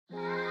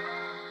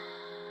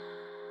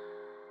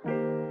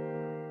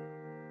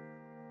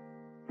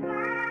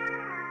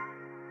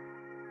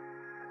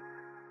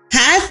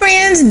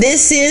friends,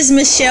 this is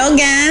Michelle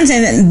Gines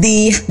and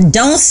the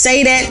Don't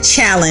Say That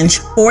Challenge,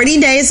 40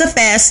 days of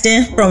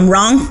fasting from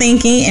wrong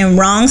thinking and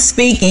wrong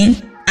speaking.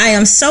 I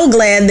am so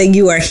glad that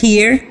you are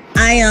here.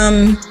 I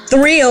am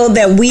thrilled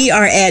that we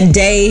are at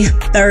day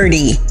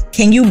 30.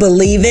 Can you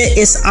believe it?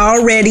 It's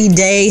already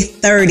day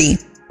 30.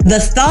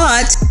 The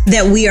thought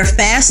that we are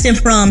fasting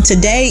from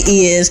today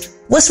is,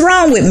 what's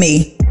wrong with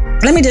me?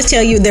 Let me just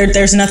tell you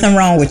there's nothing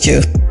wrong with you.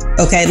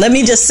 Okay, let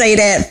me just say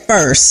that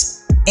first.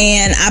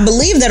 And I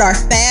believe that our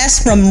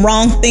fast from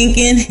wrong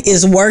thinking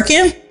is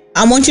working.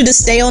 I want you to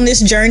stay on this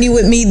journey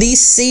with me.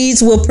 These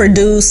seeds will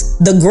produce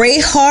the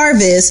great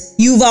harvest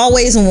you've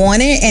always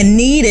wanted and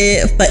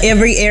needed for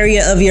every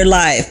area of your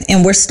life.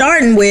 And we're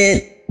starting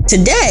with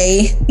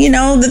today,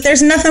 that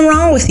there's nothing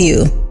wrong with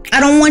you. I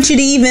don't want you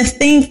to even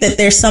think that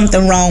there's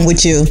something wrong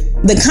with you.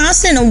 The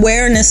constant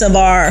awareness of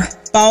our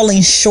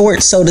falling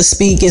short, so to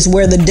speak, is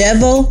where the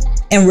devil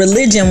and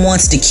religion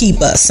wants to keep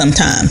us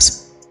sometimes.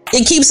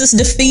 It keeps us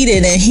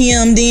defeated and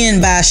hemmed in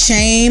by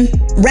shame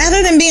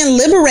rather than being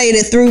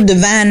liberated through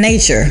divine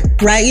nature,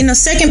 right?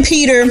 2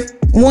 Peter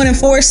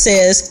 1:4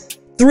 says,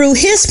 through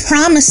his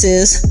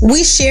promises,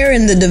 we share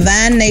in the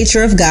divine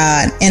nature of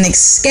God and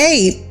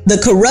escape the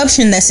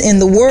corruption that's in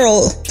the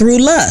world through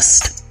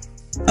lust.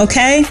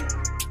 Okay?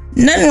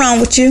 Nothing wrong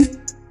with you.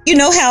 You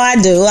know how I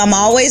do. I'm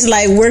always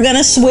like, we're going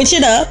to switch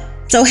it up.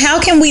 So how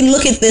can we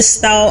look at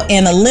this thought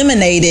and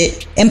eliminate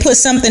it and put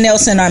something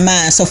else in our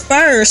mind? So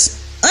first,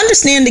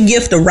 understand the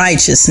gift of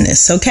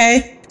righteousness,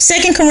 okay?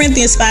 2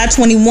 Corinthians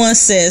 5:21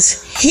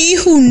 says, he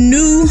who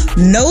knew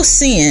no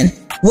sin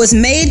was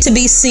made to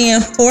be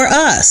sin for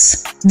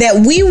us, that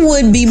we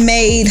would be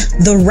made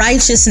the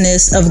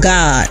righteousness of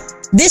God.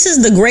 This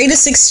is the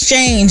greatest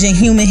exchange in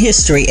human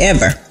history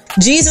ever.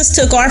 Jesus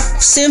took our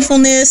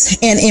sinfulness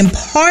and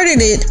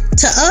imparted it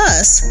to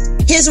us,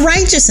 his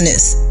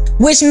righteousness,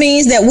 which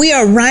means that we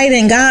are right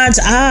in God's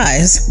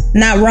eyes,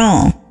 not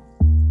wrong.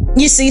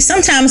 You see,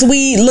 sometimes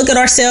we look at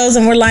ourselves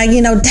and we're like,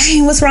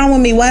 dang, what's wrong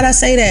with me? Why did I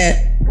say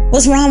that?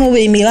 What's wrong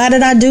with me? Why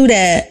did I do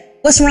that?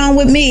 What's wrong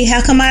with me?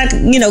 How come I,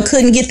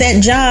 couldn't get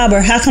that job? Or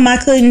how come I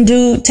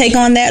couldn't take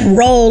on that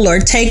role or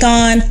take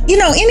on,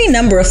 any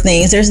number of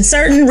things. There's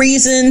certain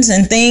reasons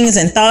and things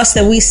and thoughts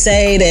that we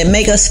say that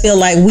make us feel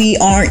like we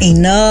aren't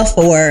enough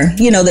or,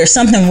 there's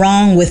something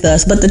wrong with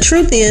us. But the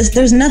truth is,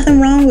 there's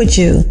nothing wrong with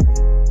you.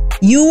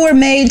 You were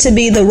made to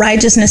be the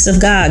righteousness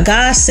of God.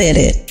 God said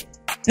it.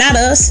 Not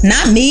us,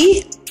 not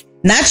me,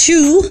 not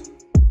you,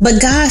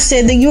 but God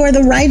said that you are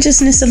the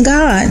righteousness of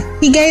God.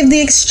 He gave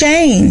the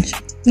exchange,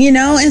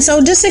 and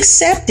so just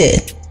accept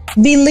it,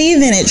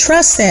 believe in it,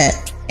 trust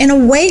that, and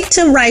awake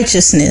to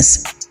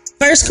righteousness.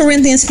 1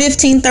 Corinthians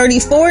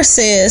 15:34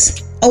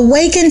 says,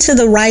 awaken to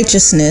the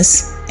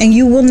righteousness and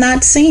you will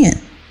not sin.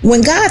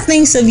 When God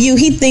thinks of you,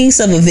 he thinks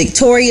of a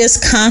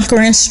victorious,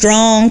 conquering,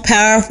 strong,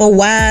 powerful,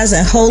 wise,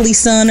 and holy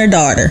son or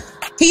daughter.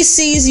 He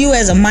sees you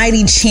as a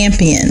mighty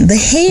champion, the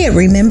head,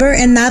 remember,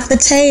 and not the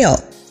tail.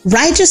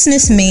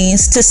 Righteousness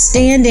means to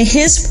stand in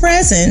his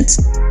presence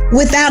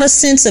without a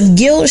sense of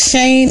guilt,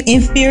 shame,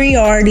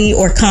 inferiority,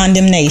 or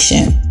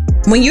condemnation.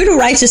 When you're the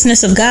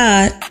righteousness of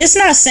God, it's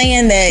not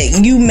saying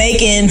that you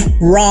making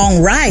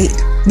wrong right,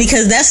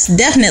 because that's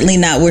definitely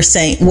not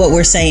what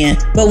we're saying.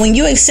 But when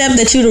you accept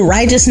that you're the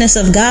righteousness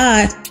of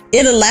God,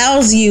 it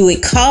allows you,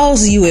 it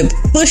calls you, it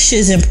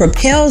pushes and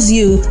propels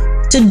you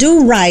to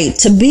do right,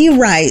 to be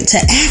right, to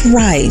act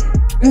right.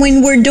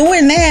 When we're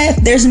doing that,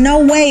 there's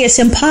no way, it's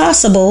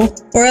impossible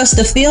for us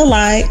to feel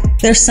like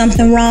there's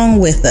something wrong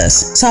with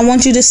us. So I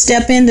want you to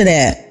step into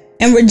that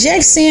and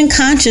reject sin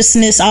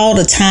consciousness all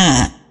the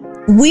time.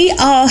 We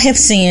all have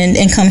sinned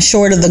and come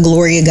short of the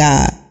glory of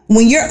God.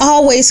 When you're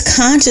always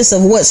conscious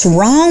of what's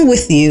wrong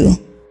with you,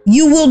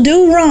 you will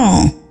do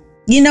wrong.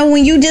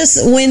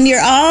 When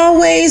you're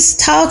always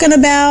talking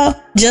about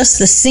just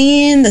the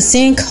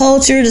sin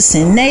culture, the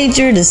sin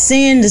nature, the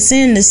sin,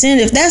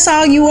 if that's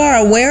all you are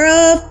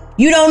aware of,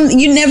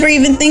 you never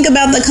even think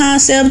about the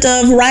concept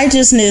of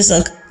righteousness,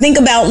 or think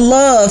about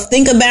love,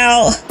 think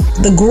about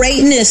the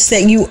greatness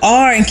that you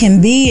are and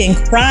can be in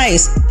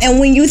Christ. And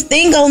when you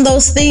think on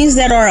those things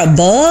that are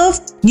above,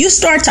 you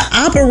start to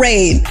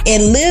operate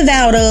and live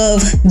out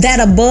of that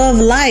above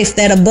life,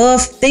 that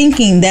above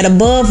thinking, that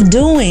above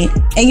doing.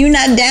 And you're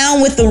not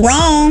down with the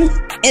wrong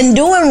and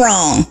doing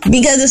wrong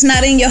because it's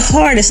not in your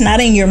heart. It's not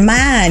in your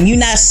mind. You're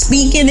not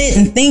speaking it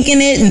and thinking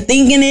it and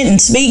thinking it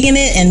and speaking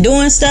it and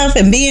doing stuff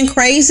and being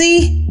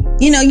crazy.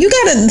 You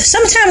gotta,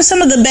 sometimes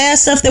some of the bad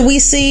stuff that we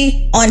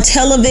see on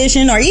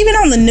television or even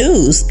on the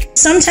news,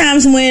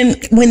 sometimes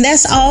when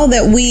that's all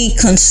that we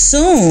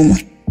consume,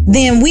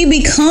 then we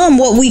become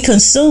what we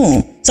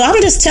consume. So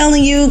I'm just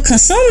telling you,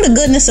 consume the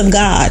goodness of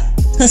God.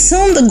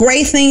 Consume the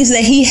great things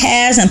that he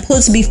has and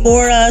puts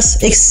before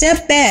us.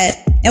 Accept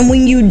that. And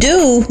when you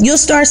do, you'll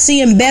start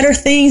seeing better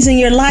things in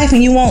your life,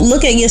 and you won't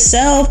look at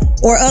yourself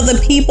or other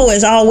people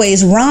as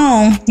always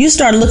wrong. You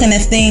start looking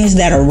at things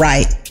that are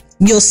right.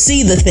 You'll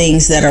see the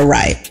things that are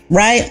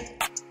right?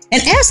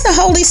 And ask the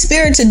Holy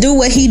Spirit to do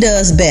what he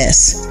does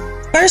best.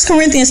 1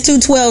 Corinthians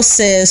 2:12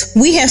 says,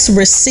 we have to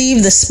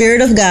receive the Spirit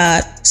of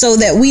God so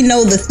that we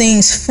know the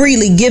things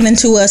freely given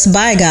to us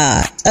by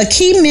God. A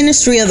key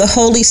ministry of the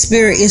Holy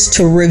Spirit is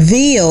to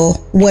reveal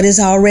what is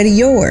already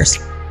yours,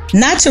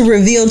 not to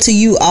reveal to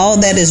you all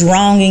that is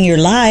wrong in your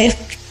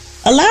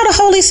life. Allow the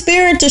Holy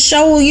Spirit to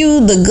show you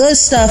the good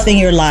stuff in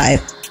your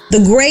life,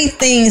 the great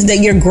things that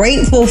you're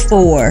grateful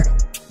for,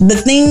 the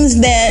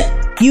things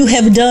that you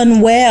have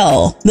done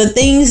well, the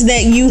things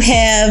that you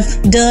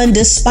have done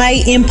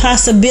despite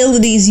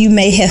impossibilities you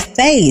may have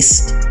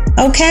faced.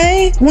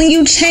 Okay? When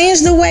you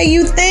change the way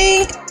you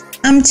think,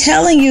 I'm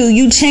telling you,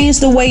 you change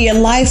the way your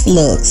life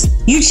looks.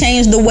 You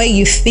change the way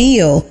you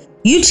feel.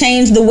 You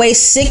change the way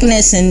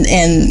sickness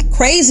and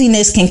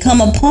craziness can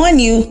come upon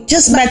you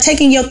just by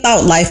taking your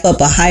thought life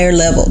up a higher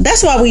level.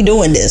 That's why we're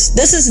doing this.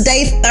 This is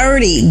day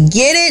 30.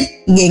 Get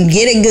it and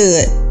get it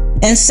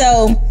good. And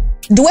so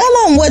dwell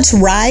on what's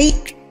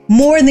right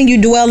more than you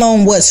dwell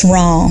on what's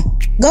wrong.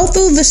 Go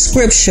through the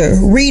scripture,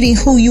 reading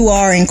who you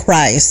are in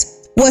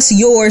Christ, what's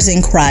yours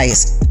in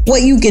Christ,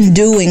 what you can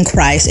do in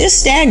Christ. It's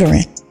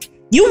staggering.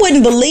 You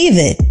wouldn't believe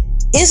it.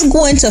 It's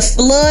going to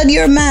flood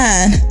your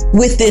mind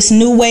with this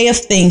new way of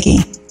thinking.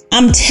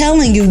 I'm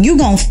telling you, you're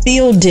going to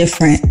feel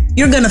different.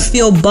 You're going to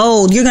feel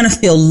bold. You're going to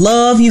feel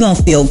love. You're going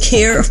to feel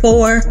cared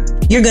for.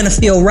 You're going to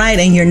feel right.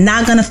 And you're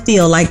not going to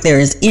feel like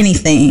there is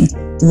anything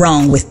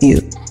wrong with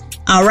you.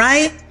 All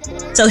right.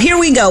 So here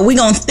we go. We're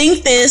going to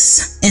think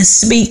this and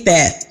speak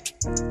that.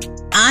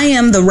 I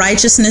am the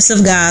righteousness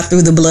of God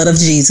through the blood of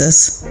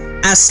Jesus.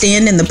 I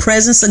stand in the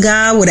presence of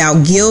God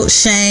without guilt,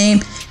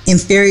 shame,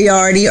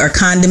 inferiority, or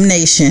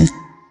condemnation.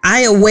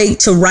 I awake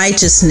to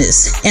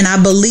righteousness, and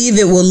I believe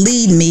it will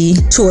lead me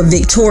to a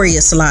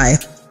victorious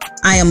life.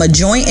 I am a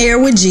joint heir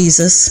with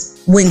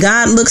Jesus. When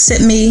God looks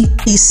at me,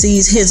 he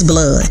sees his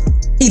blood.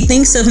 He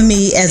thinks of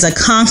me as a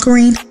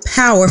conquering,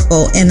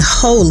 powerful, and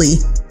holy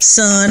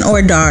son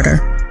or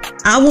daughter.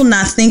 I will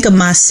not think of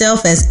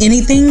myself as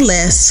anything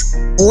less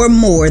or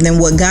more than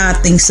what God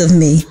thinks of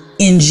me.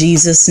 In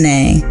Jesus'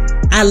 name.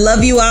 I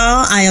love you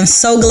all. I am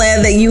so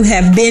glad that you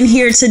have been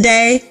here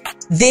today.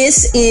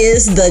 This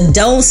is the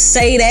Don't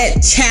Say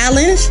That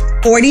Challenge,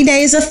 40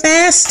 days of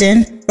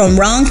fasting from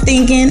wrong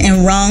thinking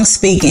and wrong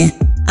speaking.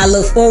 I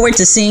look forward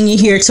to seeing you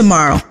here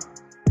tomorrow.